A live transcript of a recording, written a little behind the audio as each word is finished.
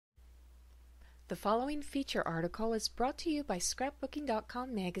The following feature article is brought to you by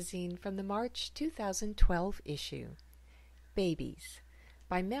Scrapbooking.com magazine from the March 2012 issue. Babies,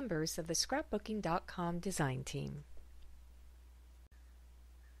 by members of the Scrapbooking.com design team.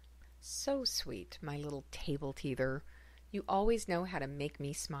 So sweet, my little table teether. You always know how to make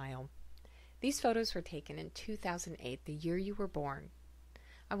me smile. These photos were taken in 2008, the year you were born.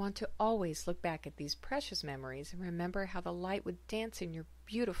 I want to always look back at these precious memories and remember how the light would dance in your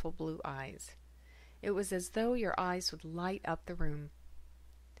beautiful blue eyes. It was as though your eyes would light up the room.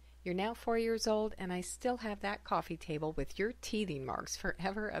 You're now 4 years old, and I still have that coffee table with your teething marks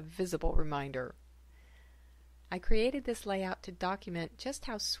forever a visible reminder. I created this layout to document just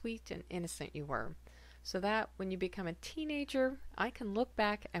how sweet and innocent you were, so that when you become a teenager, I can look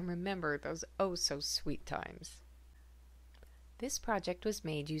back and remember those oh-so-sweet times. This project was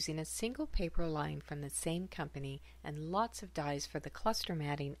made using a single paper line from the same company and lots of dies for the cluster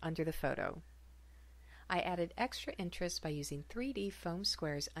matting under the photo. I added extra interest by using 3D foam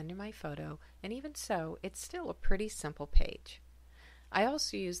squares under my photo, and even so, it's still a pretty simple page. I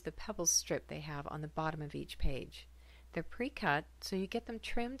also used the pebbles strip they have on the bottom of each page. They're pre-cut, so you get them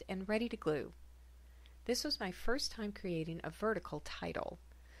trimmed and ready to glue. This was my first time creating a vertical title.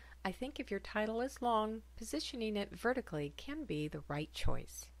 I think if your title is long, positioning it vertically can be the right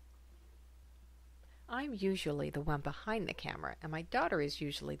choice. I'm usually the one behind the camera, and my daughter is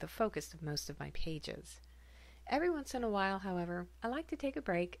usually the focus of most of my pages. Every once in a while, however, I like to take a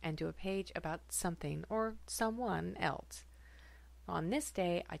break and do a page about something or someone else. On this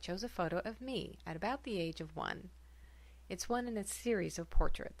day, I chose a photo of me at about the age of 1. It's one in a series of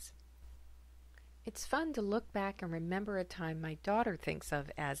portraits. It's fun to look back and remember a time my daughter thinks of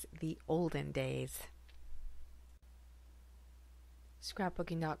as the olden days.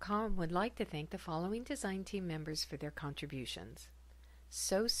 Scrapbooking.com would like to thank the following design team members for their contributions.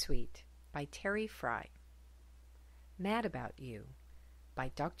 So Sweet by Terry Fry. Mad About You by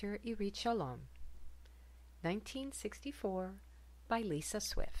Dr. Irit Shalom. 1964 by Lisa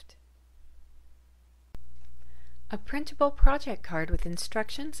Swift. A printable project card with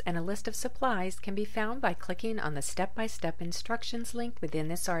instructions and a list of supplies can be found by clicking on the step-by-step instructions link within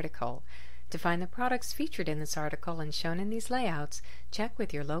this article. To find the products featured in this article and shown in these layouts, check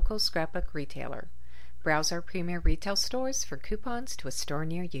with your local scrapbook retailer. Browse our premier retail stores for coupons to a store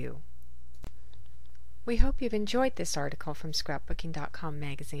near you. We hope you've enjoyed this article from Scrapbooking.com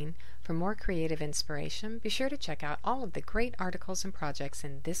magazine. For more creative inspiration, be sure to check out all of the great articles and projects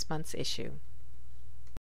in this month's issue.